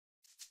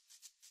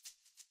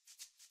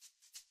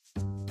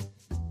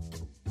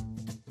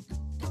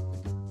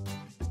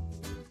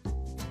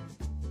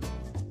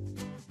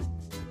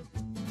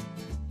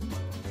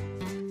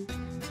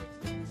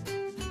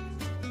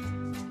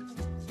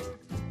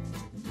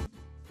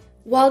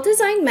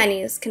Well-designed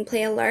menus can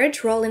play a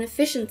large role in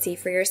efficiency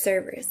for your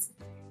servers.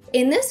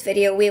 In this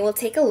video, we will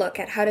take a look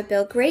at how to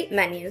build great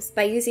menus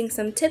by using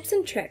some tips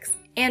and tricks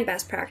and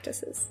best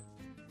practices.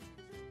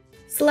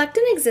 Select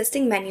an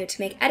existing menu to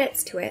make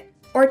edits to it,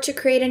 or to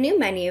create a new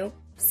menu,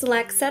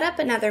 select Set up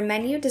another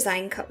menu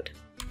design code.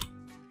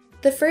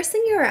 The first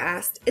thing you are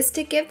asked is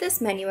to give this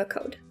menu a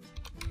code.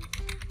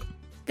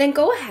 Then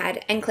go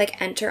ahead and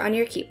click Enter on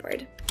your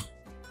keyboard.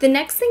 The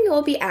next thing you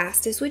will be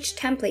asked is which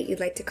template you'd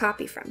like to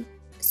copy from.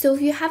 So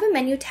if you have a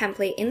menu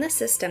template in the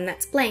system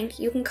that's blank,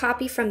 you can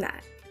copy from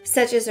that,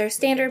 such as our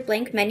standard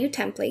blank menu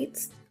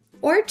templates,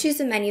 or choose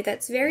a menu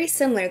that's very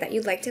similar that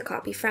you'd like to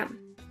copy from.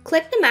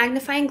 Click the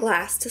magnifying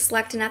glass to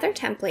select another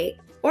template,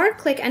 or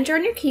click Enter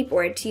on your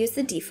keyboard to use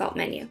the default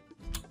menu.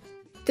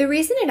 The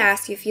reason it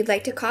asks you if you'd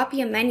like to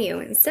copy a menu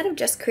instead of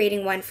just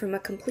creating one from a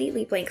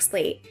completely blank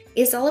slate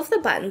is all of the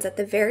buttons at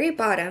the very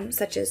bottom,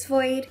 such as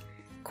Void,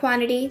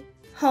 Quantity,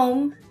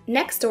 Home,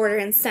 Next Order,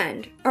 and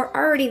Send, are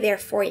already there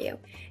for you,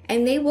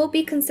 and they will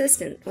be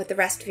consistent with the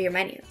rest of your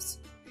menus.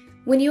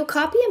 When you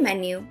copy a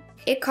menu,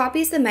 it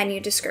copies the menu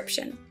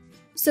description.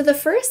 So the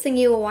first thing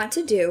you will want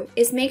to do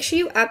is make sure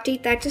you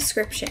update that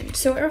description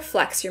so it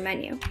reflects your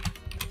menu.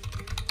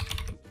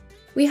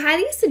 We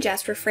highly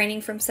suggest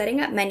refraining from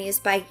setting up menus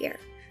by year.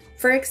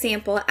 For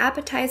example,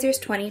 Appetizers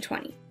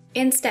 2020.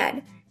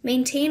 Instead,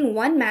 maintain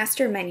one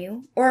master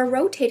menu or a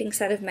rotating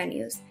set of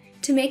menus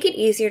to make it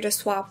easier to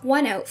swap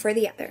one out for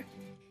the other.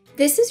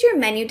 This is your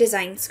menu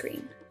design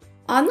screen.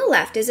 On the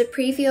left is a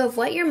preview of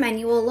what your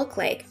menu will look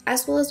like,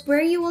 as well as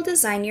where you will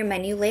design your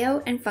menu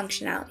layout and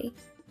functionality.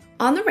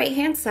 On the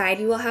right-hand side,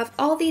 you will have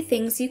all the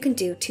things you can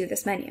do to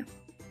this menu.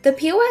 The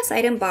POS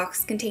item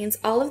box contains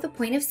all of the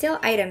point-of-sale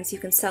items you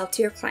can sell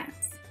to your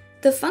clients.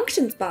 The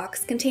functions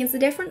box contains the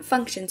different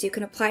functions you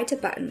can apply to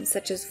buttons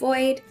such as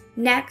Void,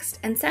 Next,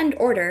 and Send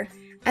Order,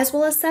 as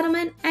well as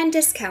settlement and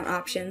discount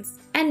options,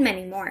 and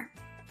many more.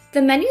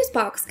 The menus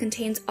box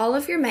contains all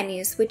of your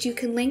menus which you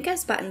can link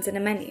as buttons in a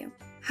menu.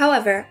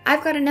 However,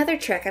 I've got another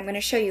trick I'm going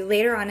to show you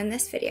later on in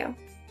this video.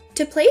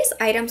 To place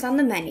items on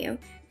the menu,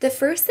 the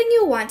first thing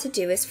you'll want to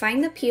do is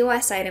find the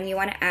POS item you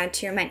want to add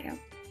to your menu.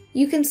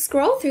 You can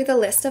scroll through the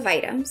list of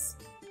items,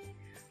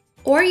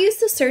 or use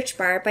the search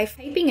bar by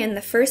typing in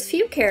the first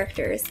few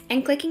characters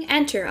and clicking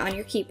Enter on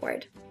your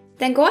keyboard.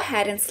 Then go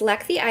ahead and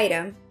select the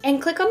item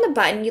and click on the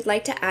button you'd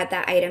like to add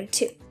that item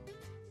to.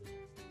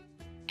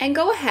 And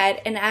go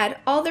ahead and add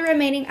all the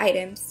remaining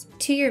items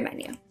to your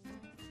menu.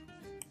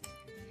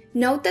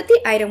 Note that the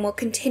item will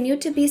continue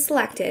to be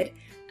selected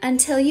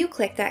until you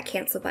click that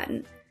Cancel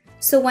button.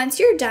 So once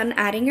you're done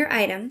adding your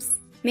items,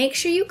 make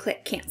sure you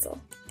click Cancel.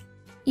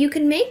 You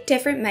can make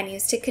different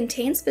menus to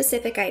contain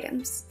specific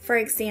items. For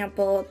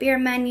example, a beer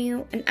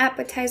menu, an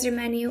appetizer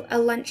menu, a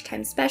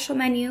lunchtime special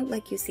menu,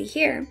 like you see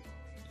here.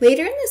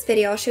 Later in this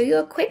video, I'll show you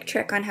a quick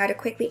trick on how to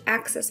quickly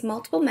access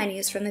multiple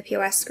menus from the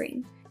POS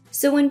screen.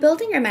 So when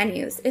building your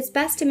menus, it's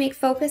best to make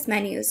focus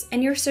menus,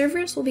 and your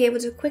servers will be able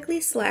to quickly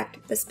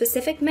select the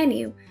specific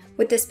menu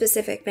with the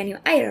specific menu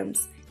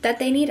items that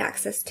they need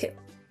access to.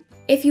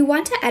 If you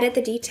want to edit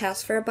the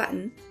details for a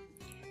button,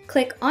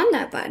 click on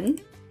that button,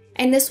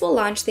 and this will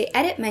launch the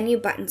Edit Menu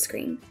button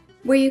screen,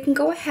 where you can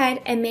go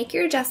ahead and make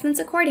your adjustments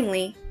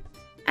accordingly,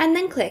 and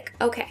then click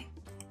OK.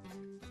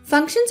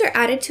 Functions are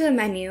added to a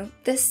menu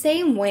the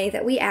same way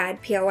that we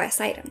add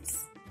POS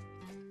items.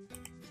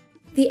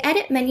 The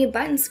Edit Menu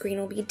button screen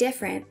will be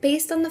different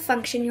based on the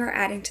function you are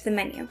adding to the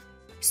menu,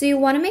 so you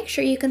want to make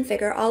sure you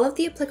configure all of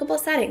the applicable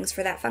settings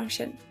for that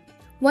function.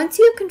 Once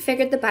you have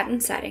configured the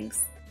button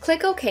settings,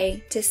 click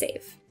OK to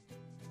save.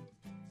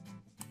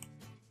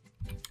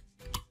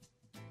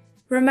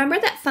 Remember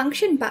that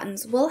function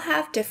buttons will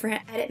have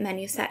different edit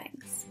menu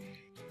settings.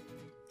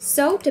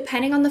 So,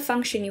 depending on the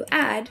function you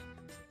add,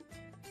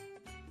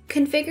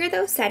 configure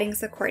those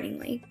settings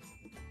accordingly.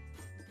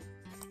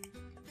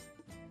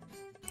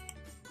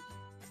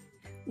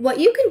 What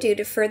you can do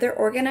to further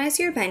organize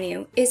your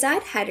menu is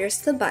add headers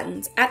to the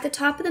buttons at the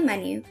top of the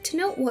menu to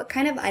note what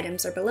kind of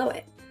items are below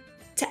it.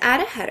 To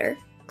add a header,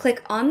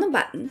 click on the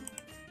button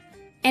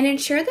and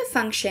ensure the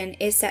function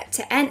is set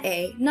to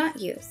NA, not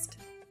used.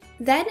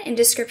 Then in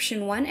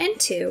description 1 and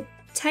 2,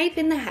 type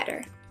in the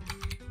header.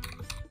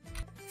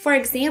 For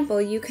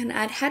example, you can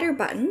add header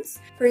buttons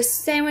for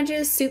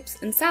sandwiches, soups,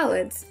 and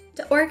salads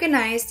to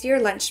organize your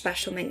lunch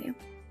special menu.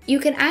 You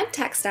can add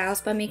text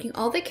styles by making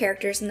all the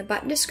characters in the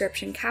button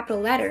description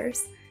capital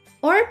letters,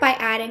 or by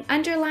adding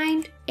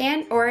underlined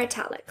and/or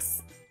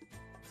italics.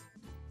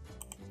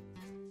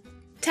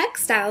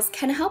 Text styles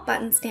can help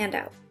buttons stand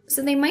out,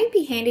 so they might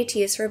be handy to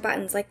use for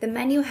buttons like the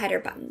menu header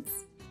buttons.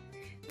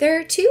 There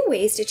are two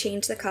ways to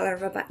change the color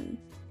of a button.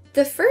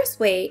 The first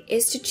way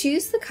is to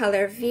choose the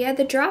color via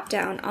the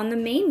drop-down on the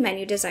main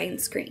menu design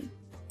screen.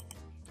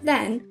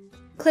 Then,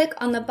 click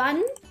on the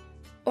button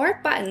or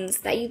buttons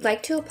that you'd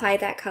like to apply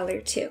that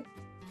color to.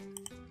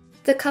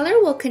 The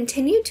color will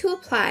continue to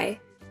apply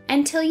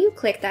until you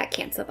click that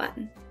Cancel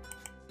button.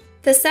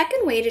 The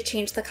second way to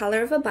change the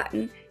color of a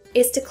button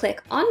is to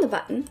click on the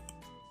button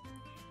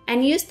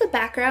and use the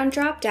background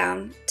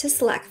drop-down to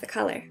select the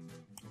color.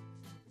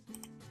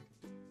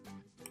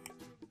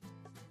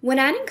 When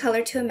adding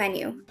color to a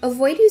menu,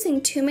 avoid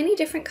using too many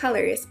different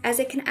colors as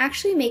it can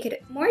actually make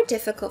it more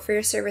difficult for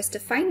your servers to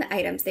find the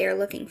items they are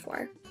looking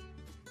for.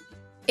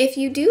 If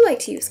you do like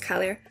to use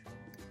color,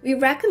 we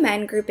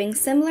recommend grouping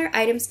similar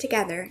items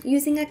together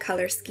using a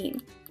color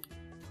scheme.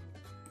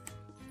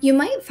 You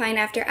might find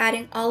after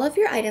adding all of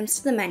your items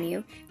to the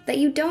menu that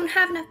you don't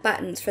have enough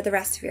buttons for the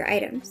rest of your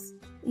items.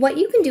 What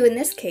you can do in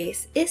this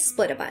case is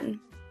split a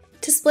button.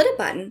 To split a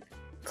button,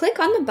 click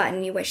on the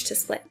button you wish to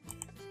split.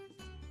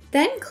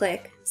 Then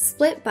click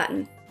Split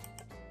Button.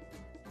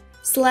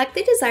 Select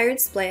the desired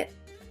split,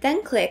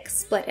 then click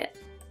Split It.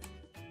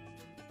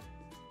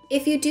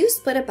 If you do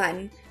split a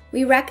button,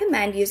 we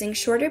recommend using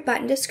shorter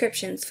button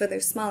descriptions for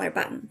those smaller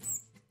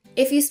buttons.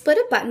 If you split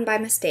a button by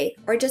mistake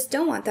or just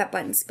don't want that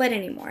button split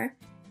anymore,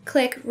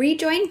 click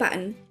Rejoin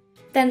Button,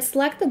 then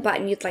select the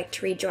button you'd like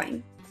to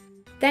rejoin.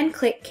 Then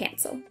click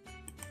Cancel.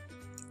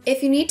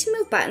 If you need to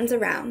move buttons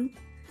around,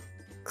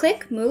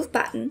 click Move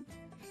Button,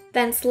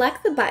 then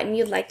select the button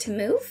you'd like to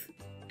move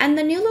and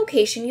the new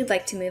location you'd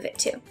like to move it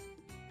to.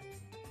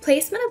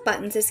 Placement of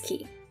buttons is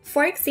key.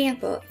 For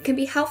example, it can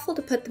be helpful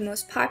to put the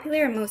most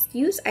popular and most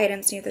used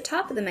items near the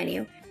top of the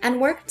menu and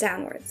work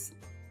downwards.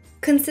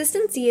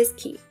 Consistency is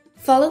key.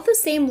 Follow the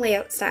same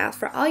layout style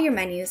for all your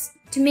menus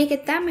to make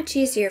it that much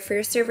easier for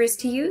your servers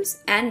to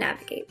use and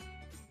navigate.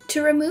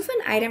 To remove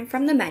an item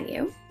from the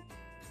menu,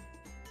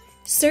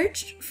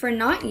 search for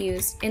Not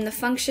Used in the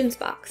Functions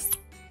box.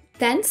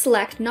 Then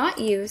select Not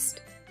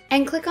Used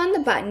and click on the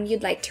button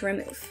you'd like to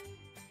remove.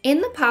 In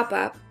the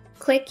pop-up,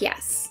 click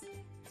Yes.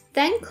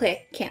 Then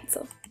click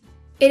Cancel.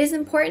 It is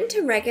important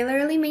to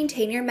regularly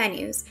maintain your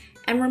menus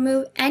and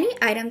remove any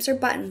items or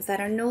buttons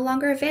that are no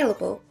longer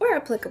available or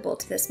applicable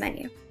to this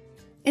menu.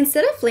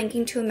 Instead of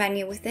linking to a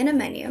menu within a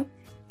menu,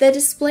 the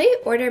Display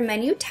Order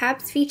Menu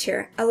Tabs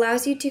feature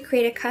allows you to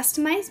create a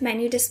customized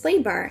menu display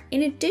bar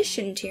in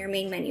addition to your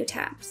main menu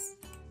tabs.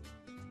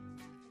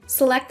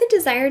 Select the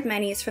desired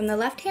menus from the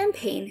left-hand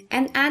pane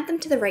and add them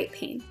to the right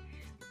pane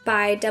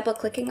by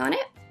double-clicking on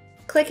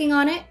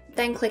it,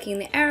 then clicking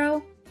the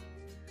arrow,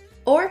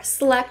 or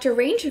select a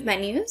range of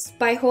menus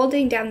by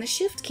holding down the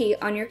Shift key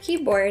on your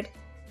keyboard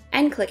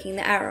and clicking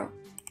the arrow.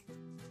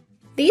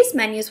 These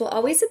menus will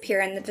always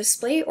appear in the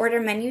Display Order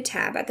Menu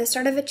tab at the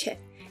start of a chit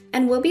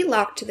and will be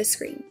locked to the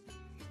screen.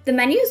 The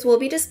menus will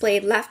be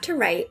displayed left to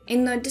right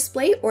in the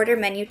Display Order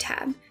Menu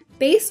tab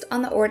based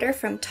on the order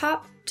from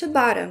top to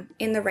bottom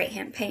in the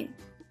right-hand pane.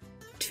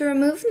 To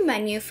remove the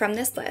menu from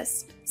this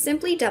list,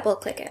 simply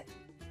double-click it.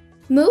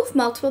 Move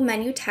multiple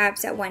menu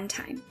tabs at one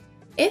time.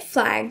 If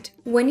flagged,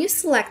 when you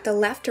select the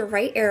left or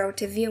right arrow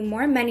to view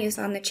more menus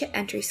on the chit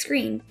entry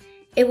screen,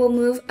 it will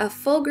move a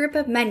full group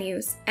of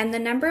menus and the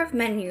number of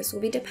menus will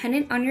be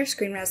dependent on your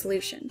screen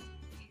resolution.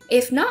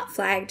 If not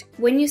flagged,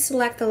 when you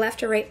select the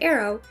left or right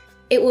arrow,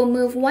 it will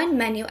move one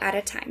menu at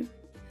a time.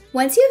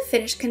 Once you have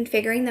finished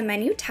configuring the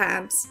menu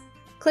tabs,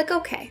 click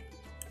OK.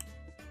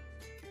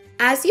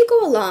 As you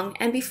go along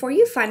and before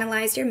you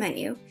finalize your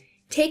menu,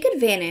 take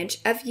advantage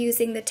of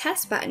using the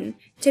Test button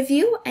to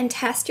view and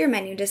test your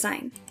menu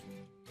design.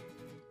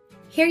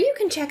 Here you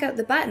can check out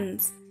the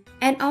buttons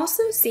and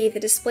also see the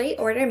Display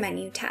Order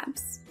Menu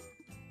tabs.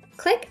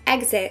 Click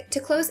Exit to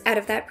close out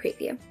of that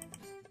preview.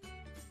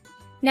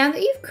 Now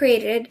that you've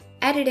created,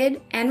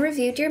 edited, and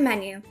reviewed your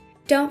menu,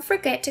 don't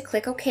forget to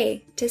click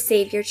OK to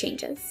save your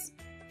changes.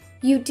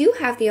 You do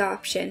have the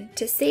option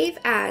to Save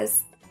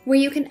As, where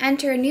you can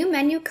enter a new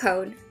menu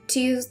code to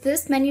use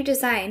this menu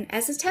design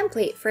as a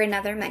template for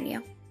another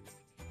menu.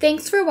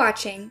 Thanks for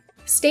watching.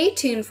 Stay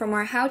tuned for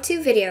more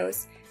how-to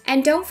videos,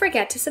 and don't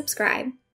forget to subscribe.